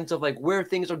get a sense of like where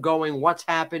things are going, what's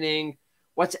happening,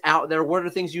 what's out there, what are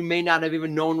things you may not have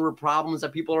even known were problems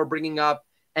that people are bringing up,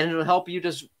 and it'll help you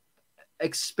just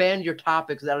expand your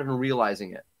topics without even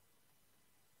realizing it.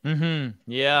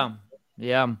 Yeah.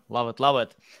 Love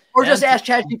it. Or just ask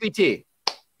ChatGPT.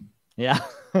 Yeah.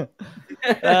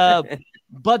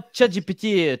 But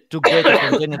ChatGPT took data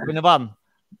from 2021.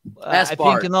 I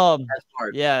think,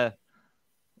 yeah.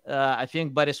 I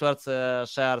think Barry Schwartz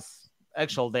shares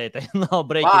actual data,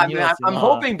 breaking news. I'm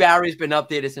hoping Barry's been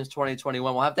updated since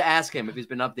 2021. We'll have to ask him if he's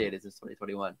been updated since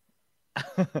 2021.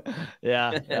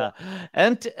 Yeah.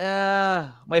 And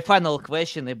my final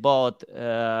question about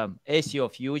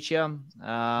SEO future.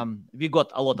 We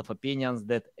got a lot of opinions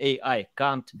that AI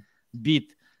can't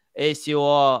beat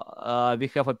SEO. We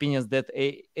have opinions that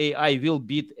AI will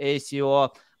beat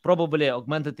SEO. Probably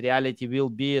augmented reality will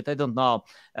beat. I don't know.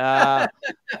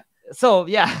 So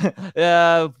yeah,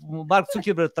 Mark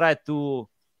Zuckerberg tried to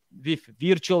with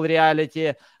virtual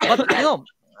reality, but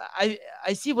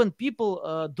I see when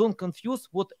people don't confuse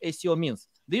what SEO means.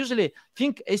 They usually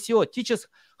think SEO teaches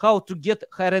how to get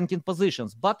high ranking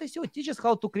positions, but SEO teaches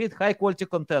how to create high quality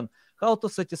content, how to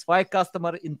satisfy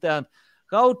customer intent,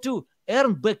 how to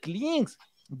earn backlinks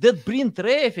that bring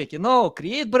traffic,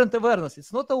 create brand awareness.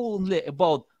 It's not only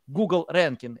about Google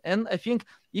ranking. And I think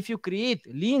if you create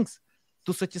links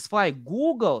to satisfy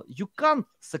Google, you can't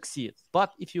succeed.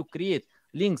 But if you create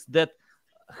links that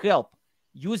help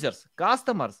users,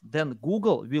 customers, then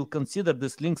Google will consider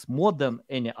these links more than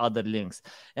any other links.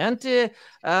 And,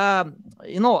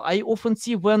 I often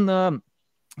see when,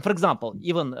 for example,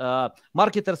 even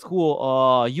marketers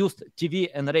who used TV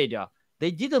and radio, they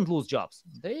didn't lose jobs.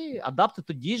 They adapted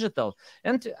to digital.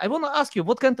 And I want to ask you,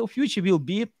 what kind of future will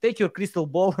be? Take your crystal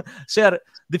ball, share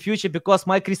the future, because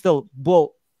my crystal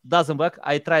ball doesn't work.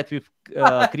 I tried with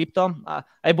crypto.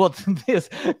 I bought these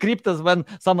cryptos when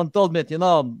someone told me, this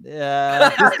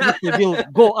crypto will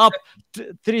go up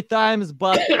 3 times,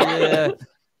 but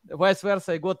vice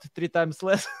versa, I got 3 times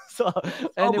less. So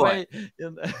anyway,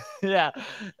 and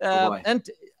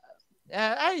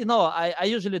I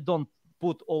usually don't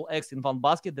put all eggs in one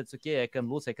basket. That's okay. I can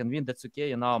lose, I can win. That's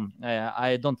okay.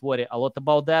 I don't worry a lot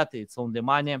about that. It's only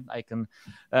money. I can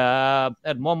earn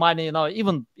more money.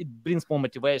 Even it brings more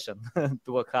motivation to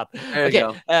work hard. There you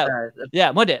go.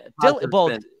 Mordy, tell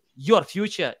about your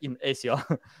future in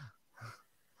SEO.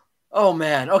 Oh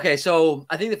man. Okay. So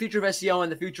I think the future of SEO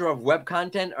and the future of web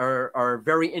content are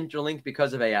very interlinked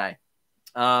because of AI.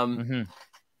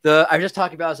 I was just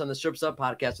talking about this on the Strips Up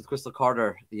podcast with Crystal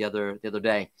Carter the other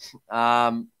day.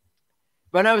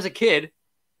 When I was a kid,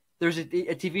 there was a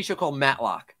TV show called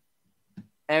Matlock,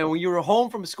 and when you were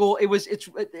home from school,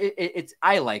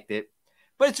 I liked it,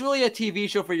 but it's really a TV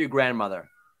show for your grandmother.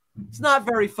 It's not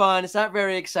very fun. It's not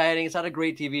very exciting. It's not a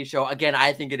great TV show. Again,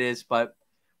 I think it is, but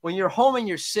when you're home and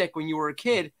you're sick, when you were a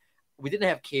kid, we didn't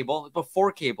have cable.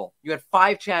 Before cable, you had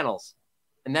 5 channels,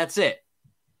 and that's it.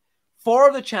 4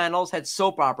 of the channels had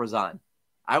soap operas on.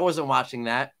 I wasn't watching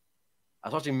that. I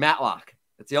was watching Matlock.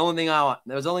 That's the only thing I want.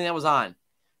 That was the only thing that was on.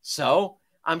 So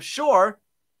I'm sure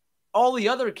all the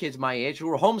other kids my age who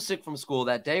were homesick from school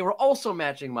that day were also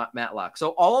matching Matlock. So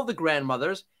all of the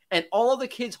grandmothers and all of the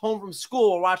kids home from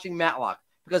school were watching Matlock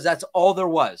because that's all there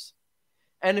was.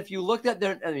 And if you looked at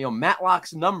their,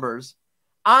 Matlock's numbers,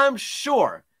 I'm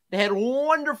sure they had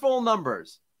wonderful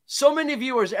numbers. So many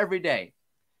viewers every day.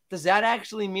 Does that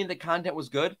actually mean the content was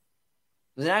good?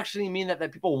 Does it actually mean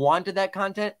that people wanted that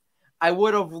content? I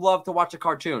would have loved to watch a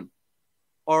cartoon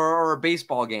or a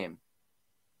baseball game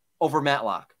over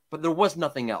Matlock, but there was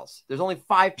nothing else. There's only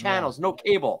 5 channels, no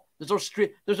cable. There's no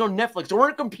street. There's no Netflix. There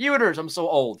weren't computers. I'm so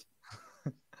old.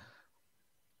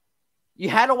 You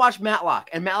had to watch Matlock,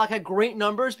 and Matlock had great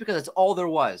numbers because that's all there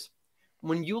was.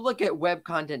 When you look at web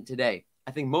content today,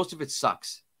 I think most of it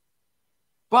sucks,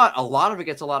 but a lot of it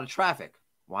gets a lot of traffic.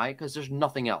 Why? Because there's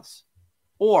nothing else,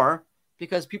 or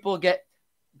because people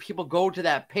go to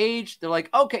that page. They're like,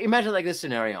 okay, imagine like this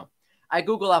scenario. I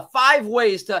Google 5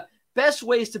 best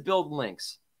ways to build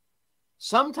links.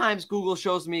 Sometimes Google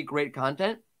shows me great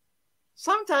content.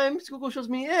 Sometimes Google shows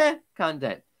me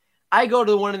content. I go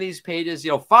to one of these pages,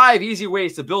 5 easy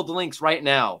ways to build links right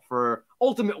now for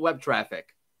ultimate web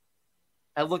traffic.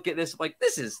 I look at this like,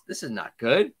 this is not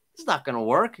good. This is not going to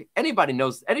work. Anybody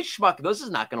knows, any schmuck knows this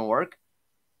is not going to work.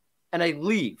 And I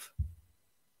leave.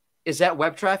 Is that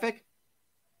web traffic?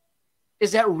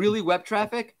 Is that really web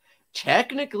traffic?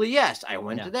 Technically, yes. I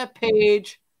went to that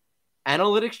page.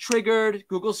 Analytics triggered.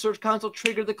 Google Search Console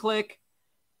triggered the click.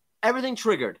 Everything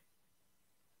triggered.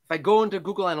 If I go into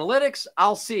Google Analytics,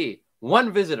 I'll see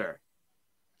 1 visitor.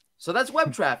 So that's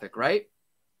web traffic, right?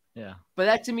 Yeah. But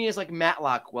that to me is like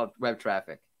Matlock web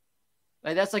traffic.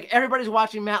 Like that's like everybody's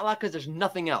watching Matlock because there's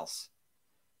nothing else.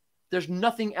 There's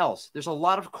nothing else. There's a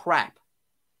lot of crap.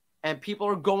 And people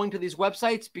are going to these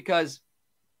websites because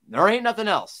there ain't nothing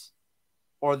else.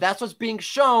 Or that's what's being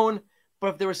shown.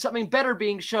 But if there was something better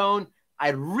being shown,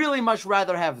 I'd really much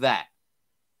rather have that.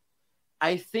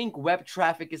 I think web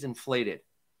traffic is inflated.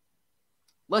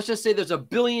 Let's just say there's 1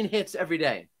 billion hits every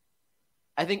day.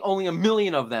 I think only 1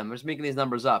 million of them, I'm just making these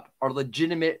numbers up, are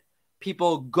legitimate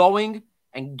people going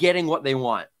and getting what they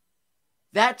want.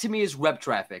 That to me is web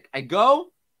traffic. I go,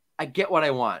 I get what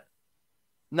I want.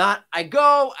 Not I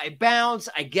go, I bounce,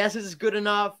 I guess this is good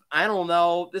enough. I don't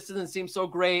know. This doesn't seem so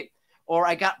great. Or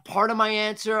I got part of my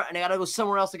answer and I got to go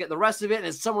somewhere else to get the rest of it. And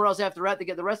it's somewhere else after that to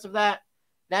get the rest of that.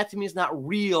 That to me is not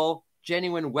real,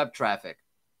 genuine web traffic.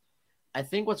 I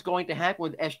think what's going to happen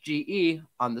with SGE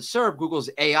on the SERP, Google's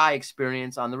AI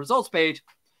experience on the results page,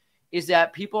 is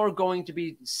that people are going to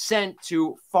be sent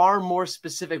to far more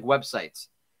specific websites.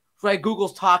 Right?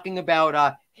 Google's talking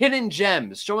about hidden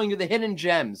gems, showing you the hidden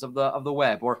gems of the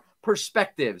web, or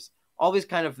perspectives, all these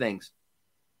kind of things.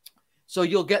 So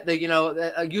you'll get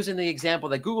using the example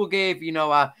that Google gave,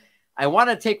 I want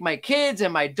to take my kids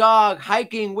and my dog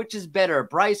hiking. Which is better,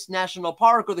 Bryce National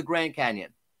Park or the Grand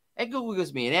Canyon? And Google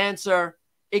gives me an answer.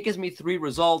 It gives me 3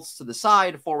 results to the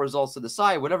side, 4 results to the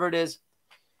side, whatever it is.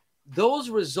 Those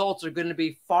results are going to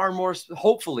be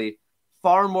hopefully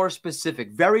far more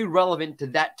specific, very relevant to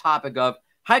that topic of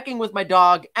hiking with my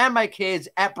dog and my kids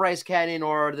at Bryce Canyon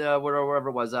or wherever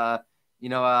it was, the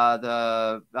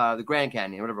Grand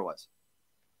Canyon, whatever it was.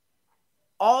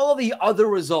 All of the other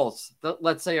results that,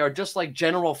 let's say, are just like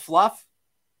general fluff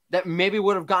that maybe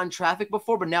would have gotten traffic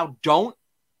before, but now don't.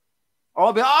 Or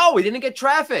I'll be, we didn't get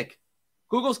traffic.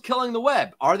 Google's killing the web.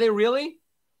 Are they really?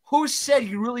 Who said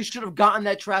you really should have gotten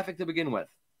that traffic to begin with?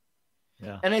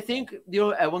 Yeah. And I think,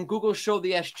 when Google showed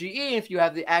the SGE, if you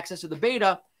have the access to the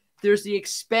beta, there's the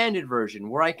expanded version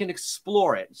where I can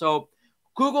explore it. So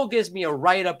Google gives me a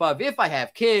write-up of if I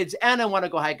have kids and I want to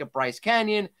go hike at Bryce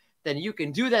Canyon, then you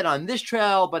can do that on this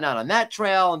trail, but not on that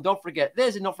trail. And don't forget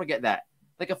this and don't forget that.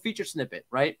 Like a feature snippet,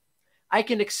 right? I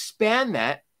can expand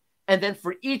that. And then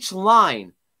for each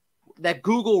line that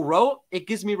Google wrote, it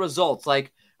gives me results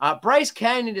like Bryce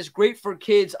Canyon is great for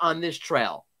kids on this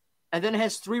trail. And then it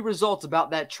has 3 results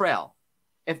about that trail.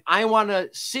 If I want to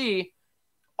see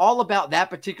all about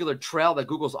that particular trail that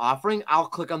Google's offering, I'll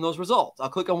click on those results. I'll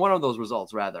click on one of those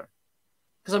results rather,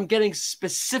 because I'm getting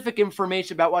specific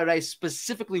information about what I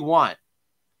specifically want.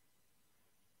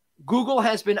 Google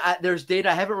has been, there's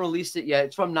data, I haven't released it yet.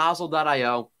 It's from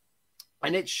nozzle.io.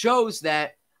 And it shows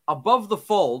that above the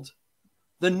fold,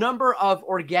 the number of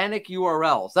organic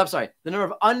URLs, the number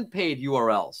of unpaid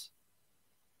URLs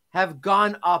have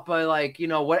gone up by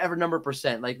whatever number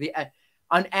percent.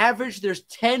 On average, there's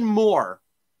 10 more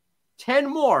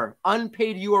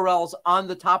unpaid URLs on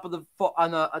the top of the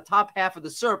top half of the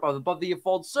SERP, above the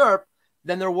fold SERP,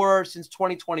 than there were since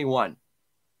 2021.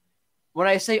 when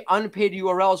I say unpaid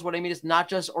URLs, what I mean is not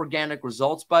just organic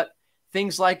results, but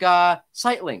things like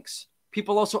site links.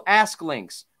 People also ask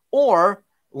links or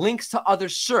links to other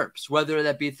SERPs, whether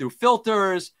that be through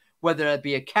filters, whether that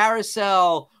be a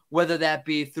carousel, whether that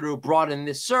be through broaden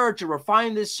this search or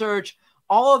refine this search,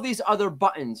 all of these other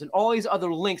buttons and all these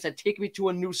other links that take me to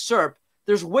a new SERP.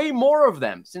 There's way more of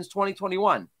them since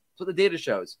 2021. That's what the data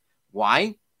shows.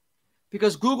 Why?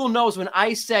 Because Google knows when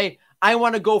I say I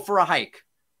want to go for a hike,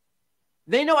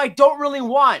 they know I don't really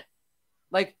want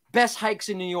like best hikes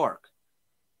in New York.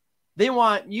 They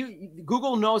want you.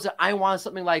 Google knows that I want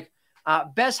something like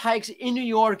best hikes in New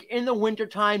York in the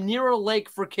wintertime near a lake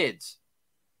for kids.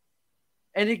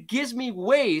 And it gives me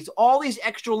ways, all these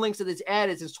extra links that it's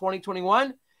added since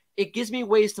 2021, it gives me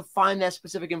ways to find that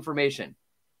specific information.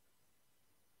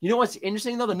 You know what's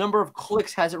interesting, though? The number of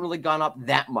clicks hasn't really gone up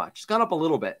that much. It's gone up a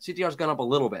little bit. CTR's gone up a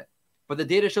little bit. But the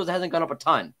data shows it hasn't gone up a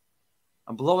ton.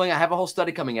 I have a whole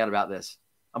study coming out about this.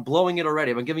 I'm blowing it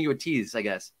already. I'm giving you a tease, I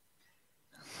guess.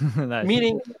 Nice.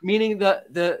 Meaning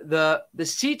the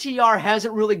CTR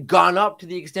hasn't really gone up to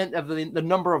the extent of the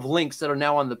number of links that are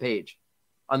now on the page,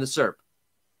 on the SERP.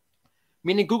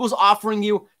 Meaning Google's offering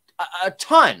you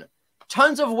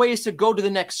tons of ways to go to the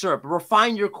next SERP,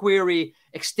 refine your query,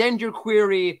 extend your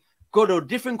query, go to a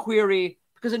different query,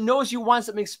 because it knows you want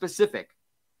something specific.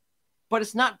 But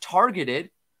it's not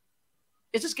targeted.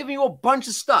 It's just giving you a bunch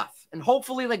of stuff. And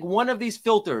hopefully like one of these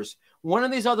filters, one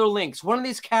of these other links, one of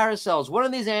these carousels, one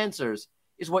of these answers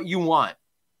is what you want.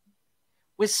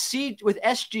 With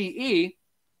SGE,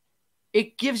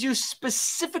 it gives you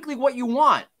specifically what you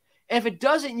want. And if it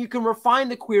doesn't, you can refine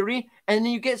the query and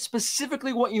then you get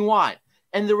specifically what you want.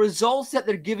 And the results that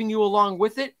they're giving you along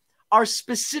with it are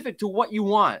specific to what you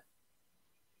want.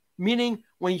 Meaning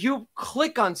when you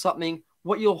click on something,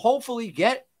 what you'll hopefully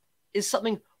get is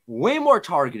something way more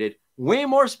targeted, way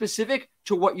more specific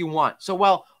to what you want. So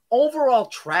while overall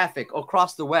traffic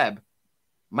across the web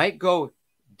might go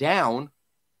down,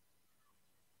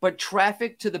 but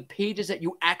traffic to the pages that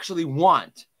you actually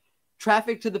want,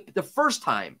 traffic to the first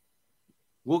time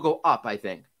will go up, I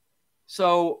think.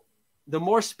 So the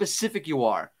more specific you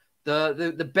are,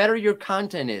 the better your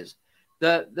content is,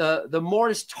 the more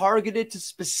it's targeted to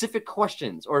specific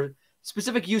questions or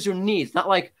specific user needs. Not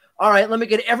like, all right, let me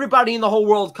get everybody in the whole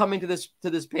world coming to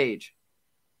this page.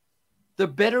 The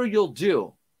better you'll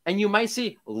do. And you might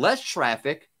see less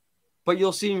traffic, but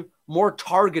you'll see more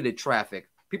targeted traffic.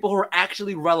 People who are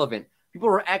actually relevant, people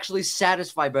who are actually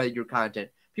satisfied by your content,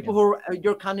 people who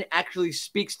your content actually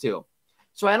speaks to.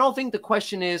 So I don't think the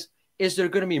question is there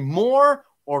going to be more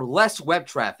or less web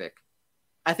traffic?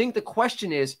 I think the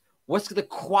question is, what's the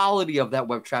quality of that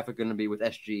web traffic going to be with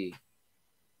SGE?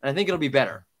 And I think it'll be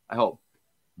better, I hope.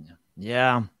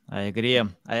 Yeah, I agree.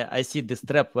 I see this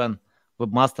trap when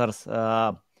webmasters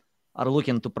are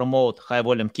looking to promote high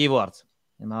volume keywords,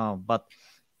 but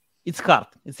it's hard.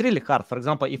 It's really hard. For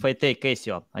example, if I take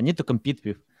SEO, I need to compete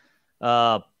with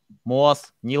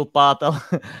Moz, Neil Patel,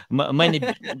 many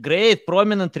great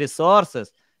prominent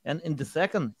resources. And in the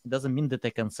second, it doesn't mean that I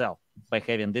can sell by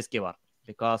having this keyword.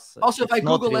 Because also, if I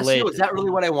Google SEO, is that really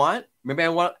what I want? Maybe I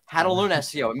want how to learn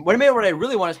SEO. What I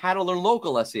really want is how to learn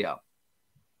local SEO.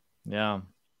 Yeah.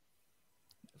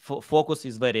 Focus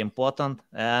is very important.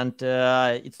 And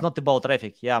it's not about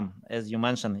traffic. Yeah, as you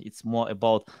mentioned, it's more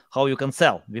about how you can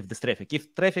sell with this traffic.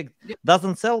 If traffic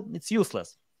doesn't sell, it's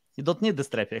useless. You don't need this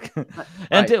traffic.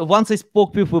 And once I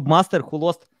spoke with a webmaster who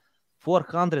lost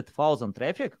 400,000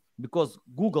 traffic because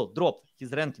Google dropped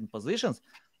his ranking positions,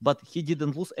 but he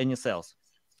didn't lose any sales.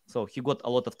 So he got a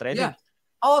lot of traffic. Yeah,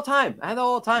 all the time. I had that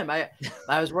all the time.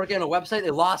 I was working on a website.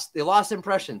 They lost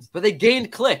impressions, but they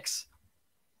gained clicks.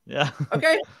 Yeah.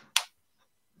 Okay.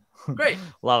 Great.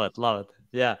 Love it.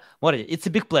 Yeah. Mordy, it's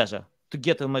a big pleasure to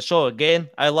get on my show again.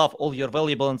 I love all your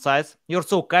valuable insights. You're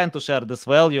so kind to share this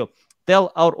value.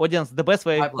 Tell our audience the best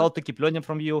way how to keep learning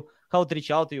from you, how to reach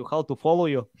out to you, how to follow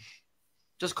you.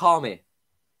 Just call me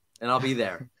and I'll be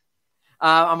there.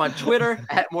 I'm on Twitter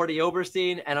at Mordy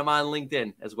Oberstein, and I'm on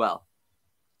LinkedIn as well.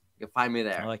 You can find me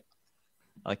there.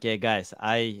 Okay, guys.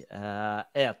 I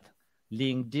add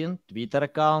LinkedIn, Twitter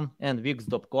account, and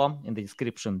Wix.com in the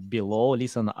description below.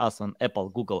 Listen to us on Apple,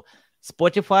 Google,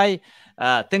 Spotify.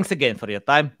 Thanks again for your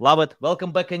time. Love it.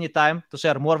 Welcome back anytime to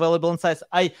share more valuable insights.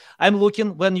 I'm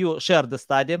looking when you share the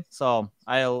study, so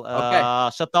I'll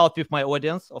shout out with my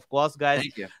audience, of course, guys.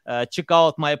 Thank you. Check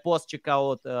out my post. Check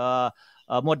out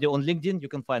Mordy on LinkedIn. You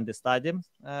can find the study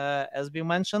as we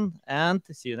mentioned, and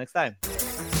see you next time.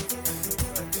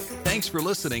 Thanks for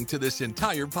listening to this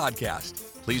entire podcast.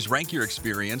 Please rank your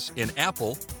experience in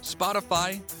Apple,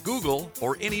 Spotify, Google,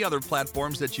 or any other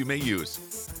platforms that you may use.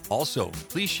 Also,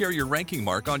 please share your ranking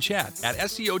mark on chat at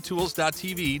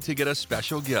SEOtools.tv to get a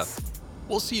special gift.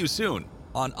 We'll see you soon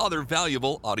on other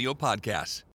valuable audio podcasts.